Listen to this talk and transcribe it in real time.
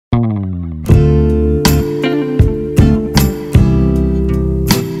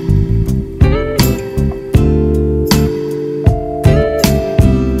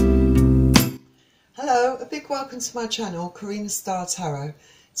my channel, Karina Star Tarot.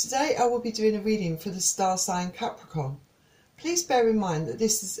 Today I will be doing a reading for the star sign Capricorn. Please bear in mind that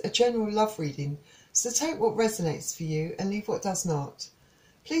this is a general love reading, so take what resonates for you and leave what does not.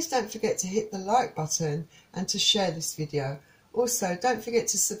 Please don't forget to hit the like button and to share this video. Also, don't forget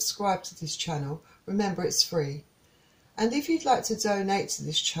to subscribe to this channel. Remember, it's free. And if you'd like to donate to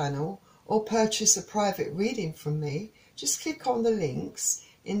this channel or purchase a private reading from me, just click on the links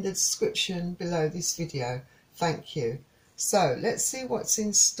in the description below this video. Thank you. So let's see what's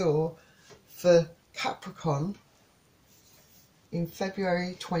in store for Capricorn in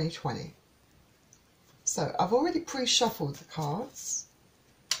February 2020. So I've already pre-shuffled the cards,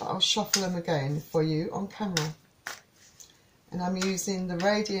 but I'll shuffle them again for you on camera. And I'm using the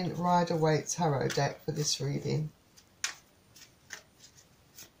Radiant Rider-Waite Tarot deck for this reading.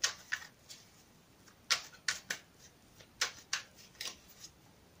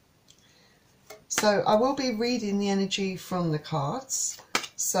 So I will be reading the energy from the cards.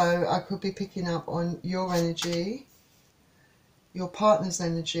 So I could be picking up on your energy, your partner's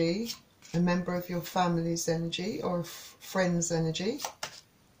energy, a member of your family's energy or a friend's energy.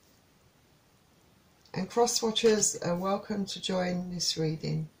 And cross-watchers are welcome to join this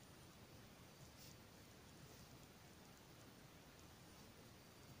reading.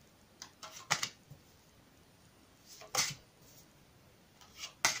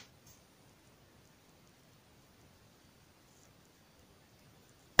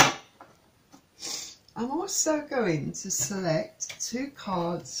 I'm also going to select two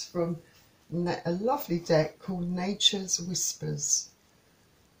cards from a lovely deck called Nature's Whispers.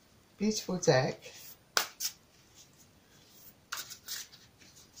 Beautiful deck.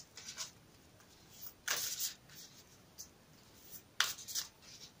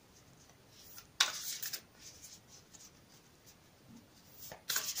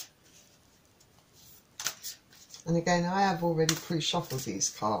 And again, I have already pre-shuffled these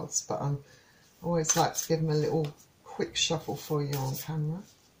cards, but I always like to give them a little quick shuffle for you on camera.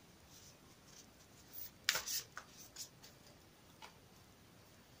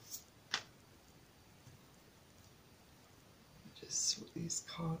 Just sort these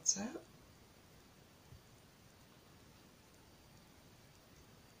cards out.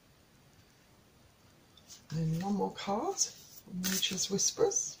 And one more card from Nature's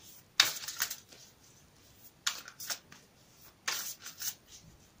Whispers.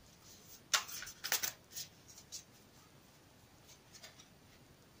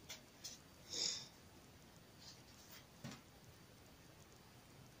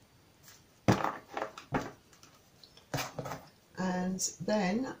 And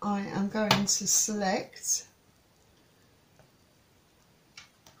then I am going to select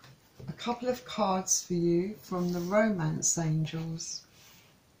a couple of cards for you from the Romance Angels.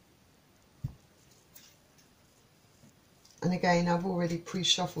 And again, I've already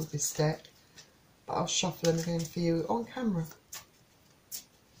pre-shuffled this deck, but I'll shuffle them again for you on camera.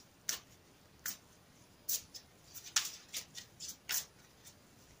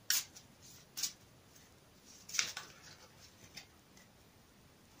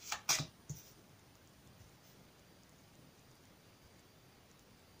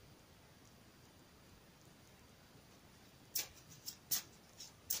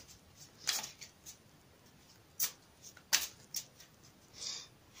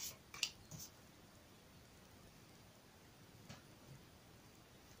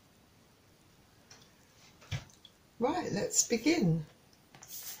 Right, let's begin.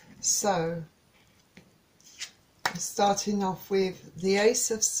 So, starting off with the Ace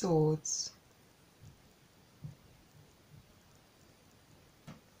of Swords.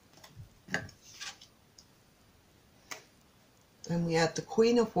 Then we had the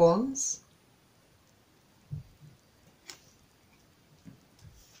Queen of Wands.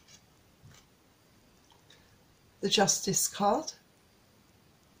 The Justice card.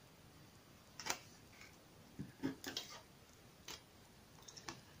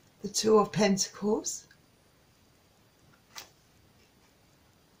 The Two of Pentacles,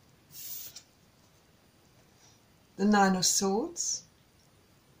 the Nine of Swords,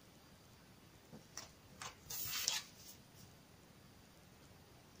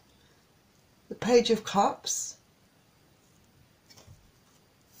 the Page of Cups,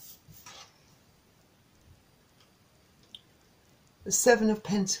 the Seven of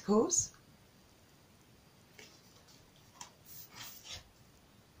Pentacles,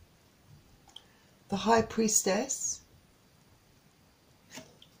 the High Priestess,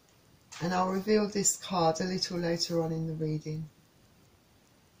 and I'll reveal this card a little later on in the reading.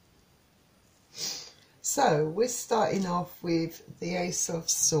 So we're starting off with the Ace of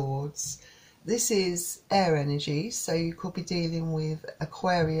Swords, This is air energy, so you could be dealing with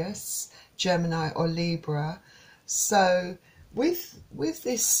Aquarius, Gemini or Libra. So with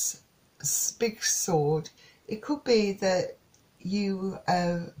this big sword, it could be that you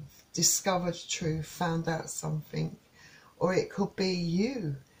discovered truth, found out something, or it could be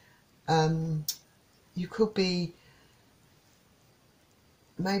you. You could be,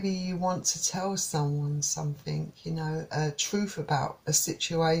 maybe you want to tell someone something, you know, truth about a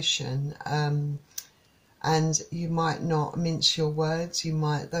situation, and you might not mince your words.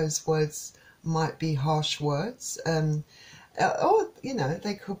 Those words might be harsh words, or, you know,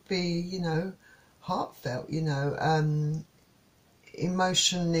 they could be, you know, heartfelt, you know,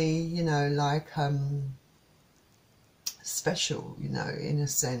 emotionally, you know, like special, you know, in a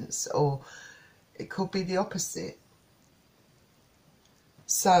sense, or it could be the opposite.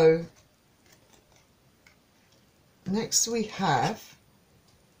 So next we have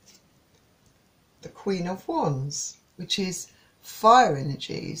the Queen of Wands, which is fire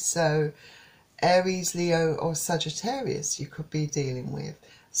energy. So Aries, Leo or Sagittarius you could be dealing with.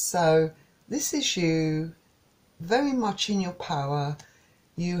 So this is you very much in your power.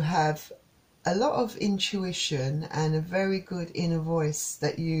 You have a lot of intuition and a very good inner voice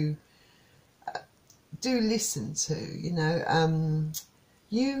that you do listen to, you know.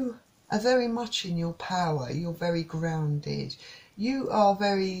 You are very much in your power. You're very grounded. You are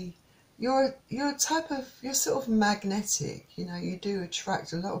very, you're sort of magnetic, you know. You do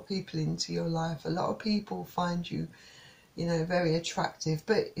attract a lot of people into your life. A lot of people find you, you know, very attractive.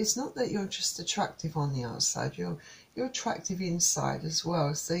 But it's not that you're just attractive on the outside. You're attractive inside as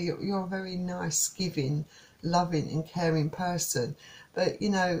well. So you're a very nice, giving, loving and caring person. But, you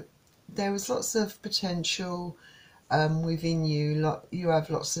know, there was lots of potential within you. You have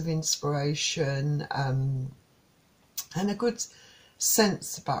lots of inspiration and a good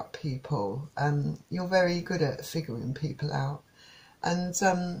sense about people. You're very good at figuring people out, and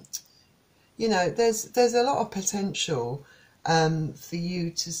you know, there's a lot of potential for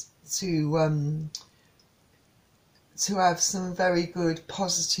you to have some very good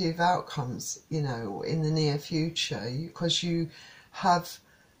positive outcomes, you know, in the near future, because you have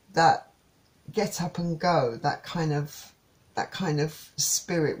that get up and go, that kind of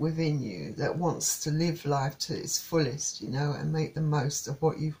spirit within you that wants to live life to its fullest, you know, and make the most of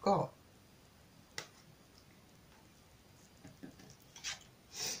what you've got.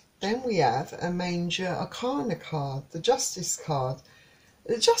 Then we have a major arcana card, the Justice card.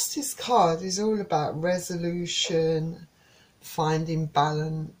 The Justice card is all about resolution, finding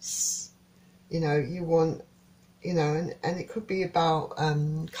balance. You know, you want, you know, and it could be about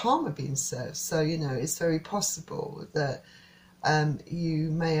karma being served. So, you know, it's very possible that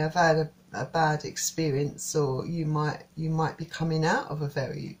you may have had a bad experience, or you might be coming out of a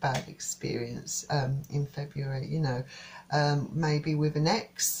very bad experience in February, you know, maybe with an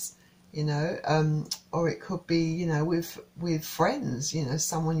ex, you know, or it could be, you know, with friends, you know,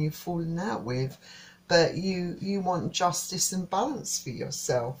 someone you've fallen out with, but you want justice and balance for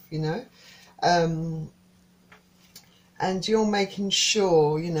yourself, you know. And you're making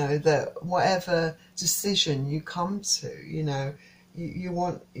sure, you know, that whatever decision you come to, you know, you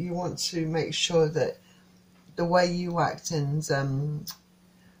want to make sure that the way you act and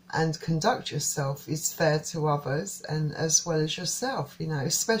conduct yourself is fair to others, and as well as yourself, you know,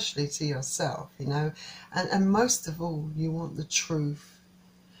 especially to yourself, you know, and most of all, you want the truth,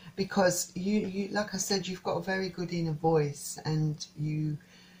 because you like I said, you've got a very good inner voice, and you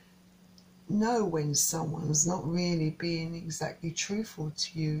know when someone's not really being exactly truthful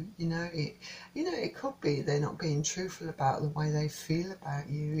to you. You know, it could be they're not being truthful about the way they feel about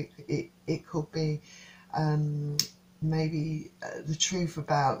you. It could be maybe the truth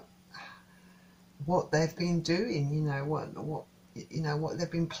about what they've been doing, you know, what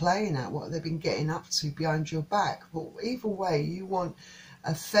they've been playing at, what they've been getting up to behind your back. But either way, you want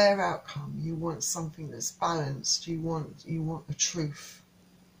a fair outcome. You want something that's balanced. You want the truth.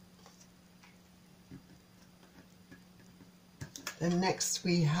 Then next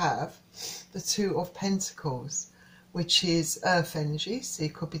we have the Two of Pentacles, which is earth energy. So you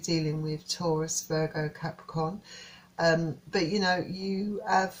could be dealing with Taurus, Virgo, Capricorn. But, you know, you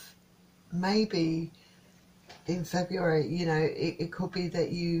have maybe in February, you know, it could be that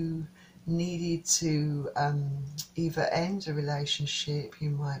you needed to either end a relationship.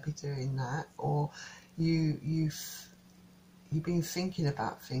 You might be doing that, or you've been thinking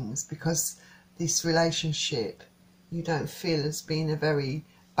about things, because this relationship you don't feel has been a very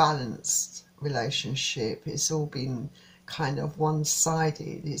balanced relationship. It's all been kind of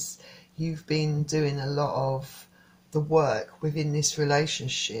one-sided. You've been doing a lot of the work within this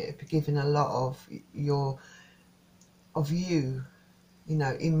relationship, giving a lot of you, you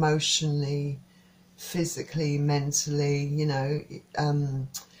know, emotionally, physically, mentally, you know, and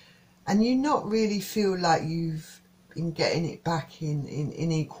you not really feel like you've been getting it back in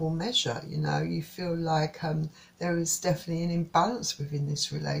equal measure. You know, you feel like there is definitely an imbalance within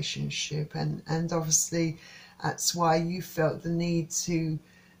this relationship, and obviously that's why you felt the need to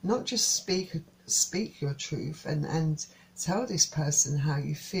not just speak your truth and tell this person how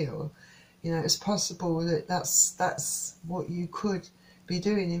you feel. You know, it's possible that that's what you could be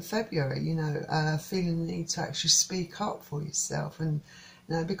doing in February, you know, feeling the need to actually speak up for yourself, and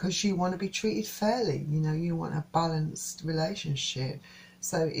you know, because you want to be treated fairly, you know, you want a balanced relationship.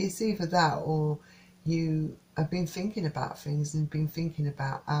 So it's either that, or you have been thinking about things and been thinking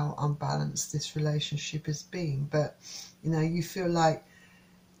about how unbalanced this relationship has been, but you know, you feel like,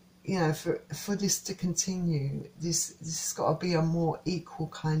 you know, for this to continue, this has got to be a more equal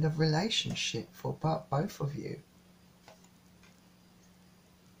kind of relationship for both of you.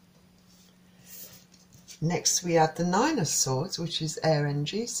 Next we have the Nine of Swords, which is air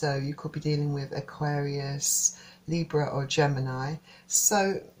energy, so you could be dealing with Aquarius, Libra or Gemini.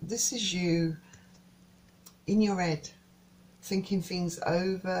 So this is you in your head, thinking things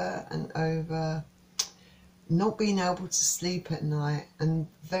over and over, not being able to sleep at night, and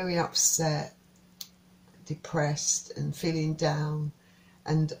very upset, depressed and feeling down,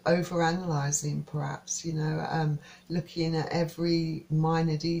 and overanalyzing perhaps, you know, looking at every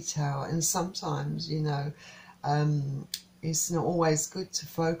minor detail. And sometimes, you know, it's not always good to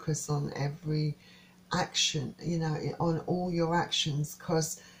focus on every action, you know, on all your actions,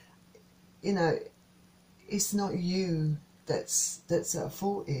 because, you know, it's not you that's at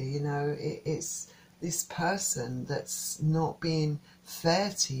fault here, you know, it's this person that's not being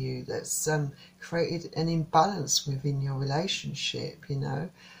fair to you, that's created an imbalance within your relationship, you know.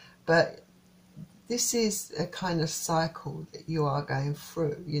 But this is a kind of cycle that you are going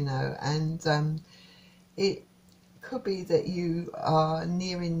through, you know, and it could be that you are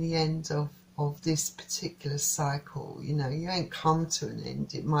nearing the end of this particular cycle, you know. You ain't come to an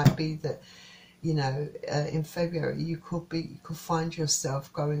end. It might be that, you know, in February you could find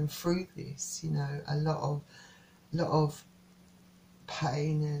yourself going through this, you know, a lot of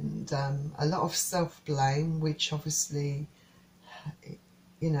pain and a lot of self-blame, which obviously,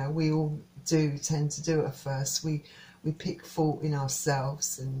 you know, we all tend to do at first. We pick fault in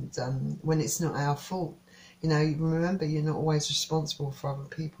ourselves, and when it's not our fault, you know, remember, you're not always responsible for other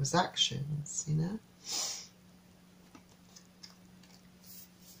people's actions, you know.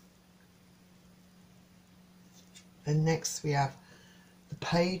 And next we have the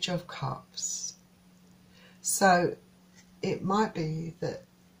Page of Cups. So it might be that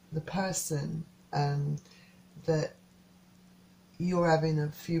the person that you're having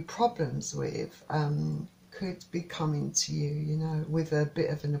a few problems with could be coming to you, you know, with a bit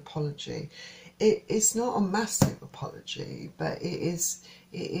of an apology. It's not a massive apology, but it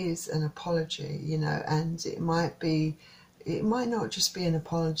is an apology, you know, and it might not just be an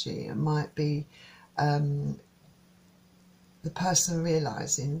apology. It might be the person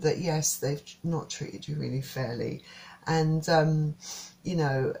realizing that, yes, they've not treated you really fairly, and you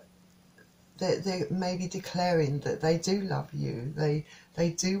know, they may be declaring that they do love you, they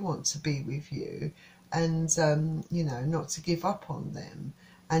do want to be with you, and you know, not to give up on them.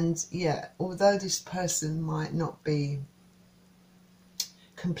 And yeah, although this person might not be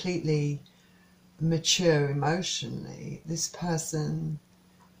completely mature emotionally, this person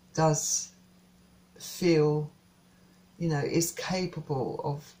does feel, you know, is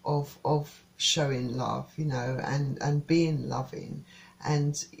capable of showing love, you know, and being loving.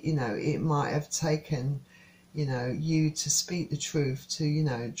 And, you know, it might have taken, you know, you to speak the truth, to, you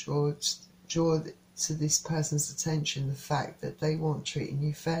know, draw to this person's attention the fact that they weren't treating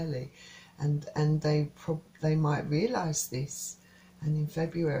you fairly, and they might realize this. And in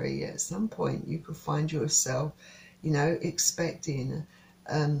February, at some point, you could find yourself, you know, expecting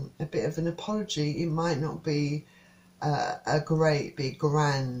a bit of an apology. It might not be a great big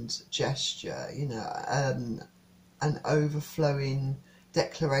grand gesture, you know, an overflowing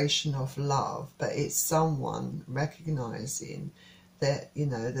declaration of love, but it's someone recognizing that, you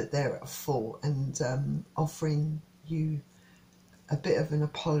know, that they're at fault, and offering you a bit of an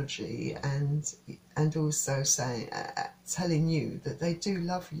apology, and also saying, telling you that they do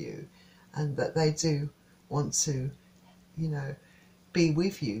love you, and that they do want to, you know, be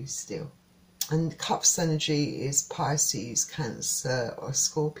with you still. And Cups energy is Pisces, Cancer or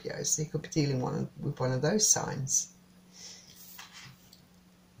Scorpio, so you could be dealing with one of those signs.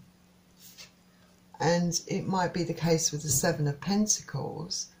 And it might be the case with the Seven of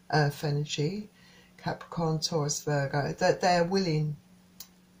Pentacles, Earth energy, Capricorn, Taurus, Virgo, that they're willing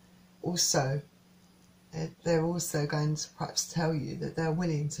also, they're also going to perhaps tell you that they're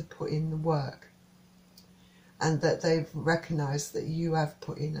willing to put in the work, and that they've recognised that you have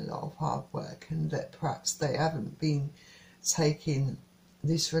put in a lot of hard work, and that perhaps they haven't been taking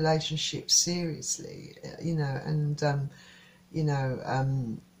this relationship seriously, you know, and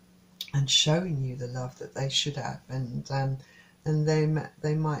and showing you the love that they should have, and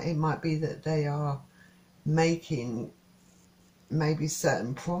it might be that they are making maybe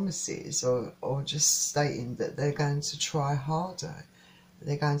certain promises, or just stating that they're going to try harder,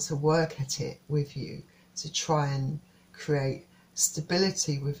 they're going to work at it with you to try and create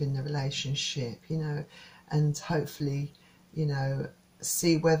stability within the relationship, you know, and hopefully, you know,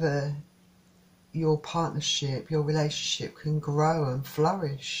 see whether your partnership, your relationship can grow and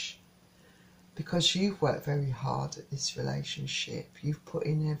flourish, because you've worked very hard at this relationship. You've put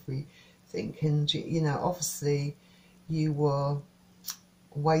in everything, and you know, obviously you were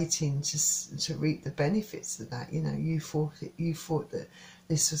waiting to reap the benefits of that. You know, you thought that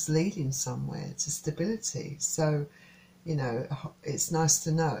this was leading somewhere to stability. So, you know, it's nice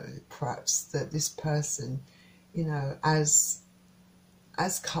to know perhaps that this person, you know, has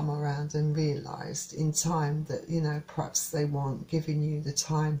come around and realised in time that, you know, perhaps they weren't giving you the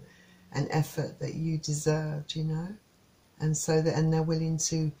time and effort that you deserved, you know, and so that, and they're willing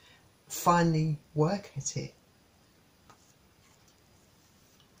to finally work at it.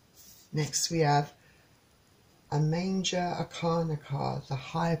 Next we have a major arcana card, the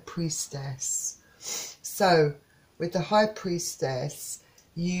High Priestess. So with the High Priestess,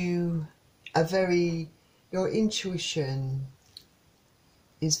 your intuition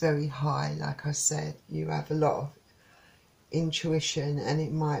is very high. Like I said, you have a lot of intuition, and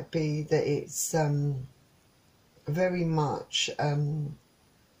it might be that it's very much at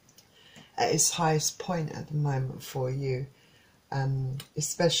its highest point at the moment for you,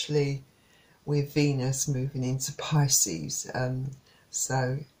 especially with Venus moving into Pisces.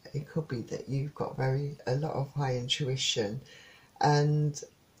 So it could be that you've got a lot of high intuition, and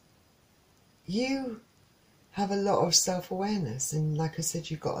you have a lot of self-awareness, and like I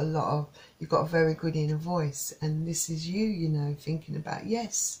said, you've got a very good inner voice, and this is you, you know, thinking about,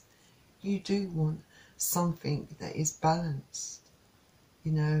 yes, you do want something that is balanced,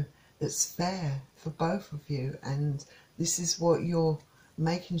 you know, that's fair for both of you, and this is what you're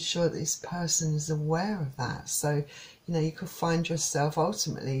making sure that this person is aware of that. So, you know, you could find yourself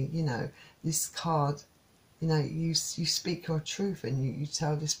ultimately, you know, this card, you know, you speak your truth, and you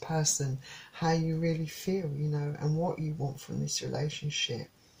tell this person how you really feel, you know, and what you want from this relationship.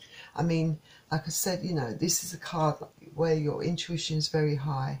 I mean, like I said, you know, this is a card where your intuition is very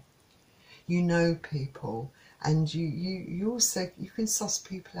high. You know people, and you also, you can suss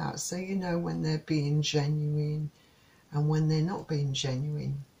people out, so you know when they're being genuine and when they're not being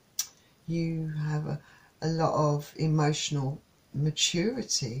genuine. You have a lot of emotional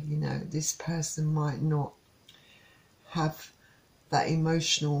maturity, you know. This person might not have that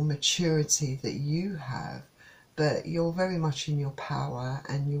emotional maturity that you have, but you're very much in your power,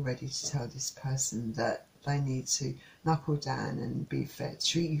 and you're ready to tell this person that they need to knuckle down and be fair,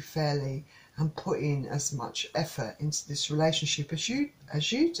 treat you fairly, and put in as much effort into this relationship as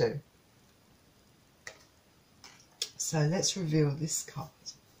you do. So let's reveal this card.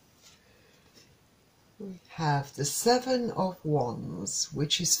 We have the Seven of Wands,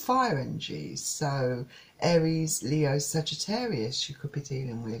 which is fire energy. So Aries, Leo, Sagittarius you could be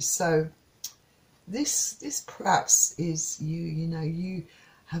dealing with. So this perhaps is you, you know, you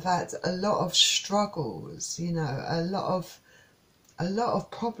have had a lot of struggles, you know, a lot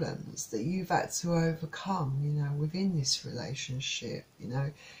of problems that you've had to overcome, you know, within this relationship. You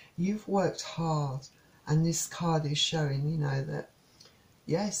know, you've worked hard, and this card is showing, you know, that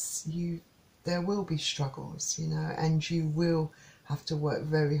yes, there will be struggles, you know, and you will have to work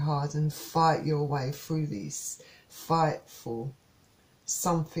very hard and fight your way through these. Fight for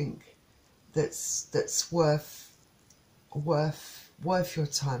something that's worth your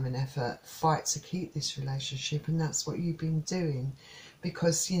time and effort. Fight to keep this relationship, and that's what you've been doing,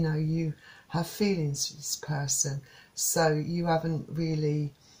 because, you know, you have feelings for this person, so you haven't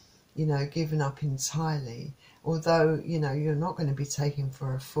really, you know, given up entirely. Although, you know, you're not going to be taken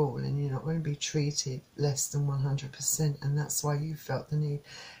for a fool, and you're not going to be treated less than 100%, and that's why you felt the need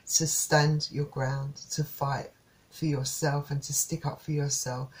to stand your ground, to fight for yourself, and to stick up for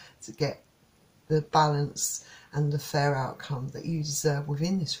yourself, to get the balance and the fair outcome that you deserve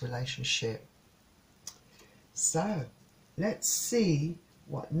within this relationship. So let's see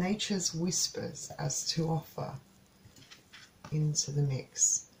what nature's whispers has to offer into the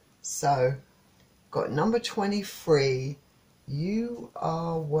mix. So, got number 23. You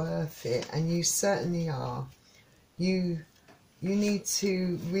are worth it, and you certainly are. You need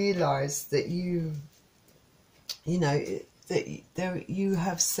to realize that you know that you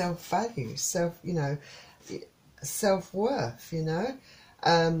have self-value, self-worth,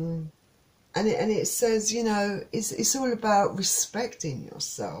 and it says, it's all about respecting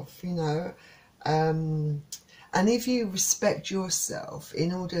yourself, and if you respect yourself,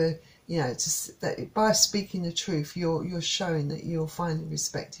 in order, by speaking the truth, you're showing that you're finally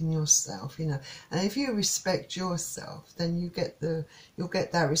respecting yourself, and if you respect yourself, then you'll get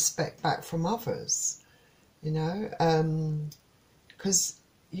that respect back from others, because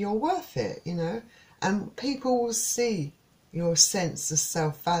you're worth it, and people will see your sense of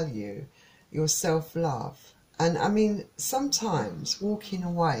self-value, your self-love. And I mean, sometimes walking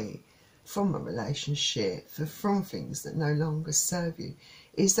away from a relationship, from things that no longer serve you,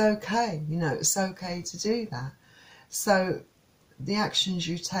 is okay. It's okay to do that. So the actions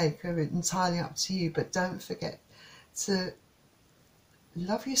you take are entirely up to you, but don't forget to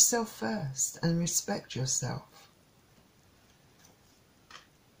love yourself first and respect yourself.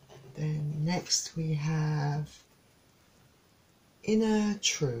 Then next we have inner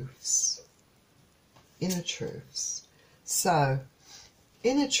truths. Inner truths. So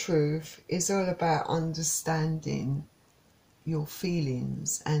inner truth is all about understanding your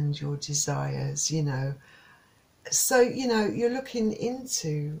feelings and your desires, So, you're looking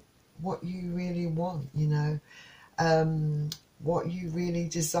into what you really want, what you really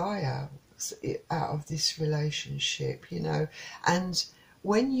desire out of this relationship, and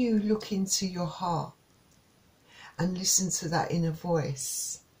when you look into your heart and listen to that inner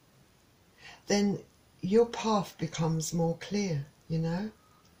voice, then your path becomes more clear, You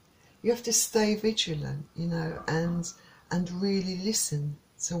have to stay vigilant, and really listen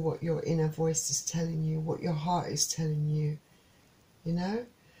to what your inner voice is telling you, what your heart is telling you,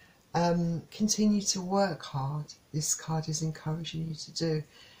 Continue to work hard. This card is encouraging you to do,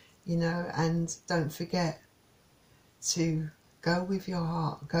 and don't forget to go with your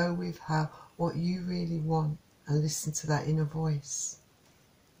heart, go with what you really want, and listen to that inner voice.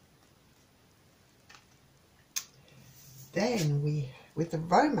 Then with the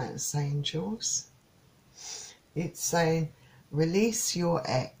romance angels, it's saying release your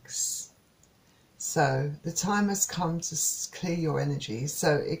ex. So the time has come to clear your energy.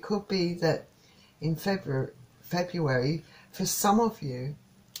 So it could be that in February, for some of you,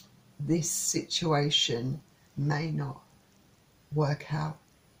 this situation may not work out.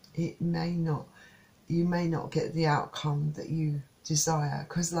 It may not. You may not get the outcome that you desire.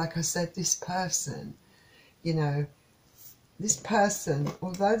 Because like I said, this person, this person,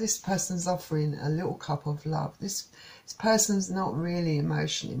 although this person's offering a little cup of love, this person's not really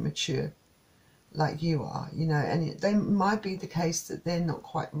emotionally mature like you are, and they might be the case that they're not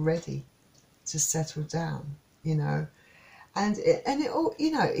quite ready to settle down, and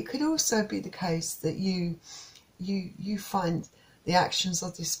it could also be the case that you find the actions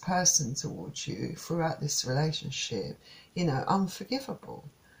of this person towards you throughout this relationship, unforgivable.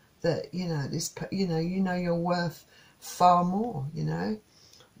 That you're worth far more,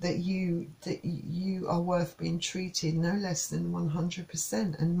 that you are worth being treated no less than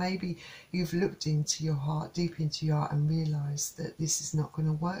 100%, and maybe you've looked into your heart, deep into your heart, and realised that this is not going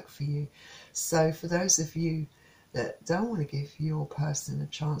to work for you. So for those of you that don't want to give your person a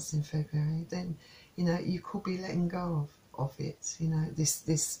chance in February, then you could be letting go of it,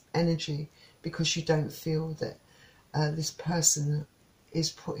 this energy, because you don't feel that this person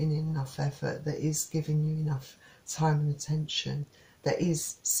is putting in enough effort, that is giving you enough time and attention, that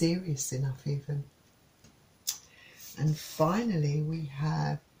is serious enough even. And finally we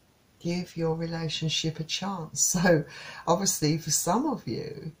have give your relationship a chance. So obviously for some of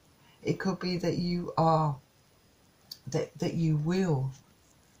you, it could be that you will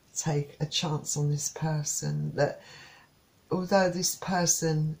take a chance on this person, that although this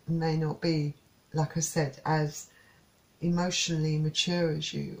person may not be, like I said, as emotionally mature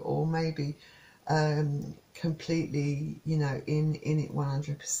as you, or maybe completely, in it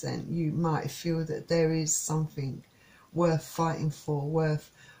 100%, you might feel that there is something worth fighting for,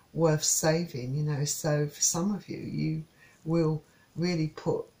 worth saving, so for some of you, you will really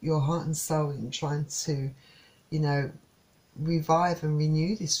put your heart and soul in trying to, revive and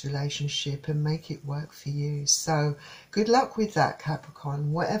renew this relationship and make it work for you. So good luck with that,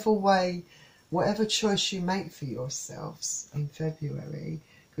 Capricorn. Whatever choice you make for yourselves in February,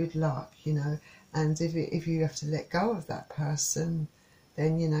 good luck, and if you have to let go of that person,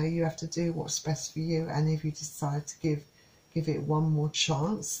 then you know you have to do what's best for you. And if you decide to give it one more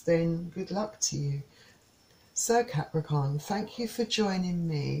chance, then good luck to you. So Capricorn, thank you for joining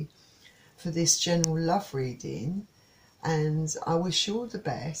me for this general love reading, and I wish you all the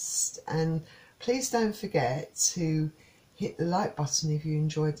best. And please don't forget to hit the like button if you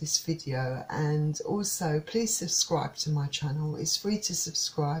enjoyed this video, and also please subscribe to my channel. It's free to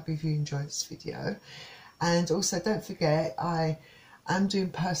subscribe if you enjoyed this video. And also don't forget, I am doing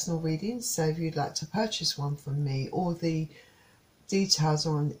personal readings, so if you'd like to purchase one from me, all the details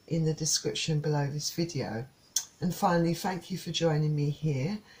are in the description below this video. And finally, thank you for joining me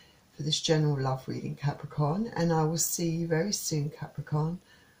here for this general love reading, Capricorn, and I will see you very soon, Capricorn.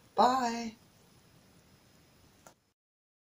 Bye.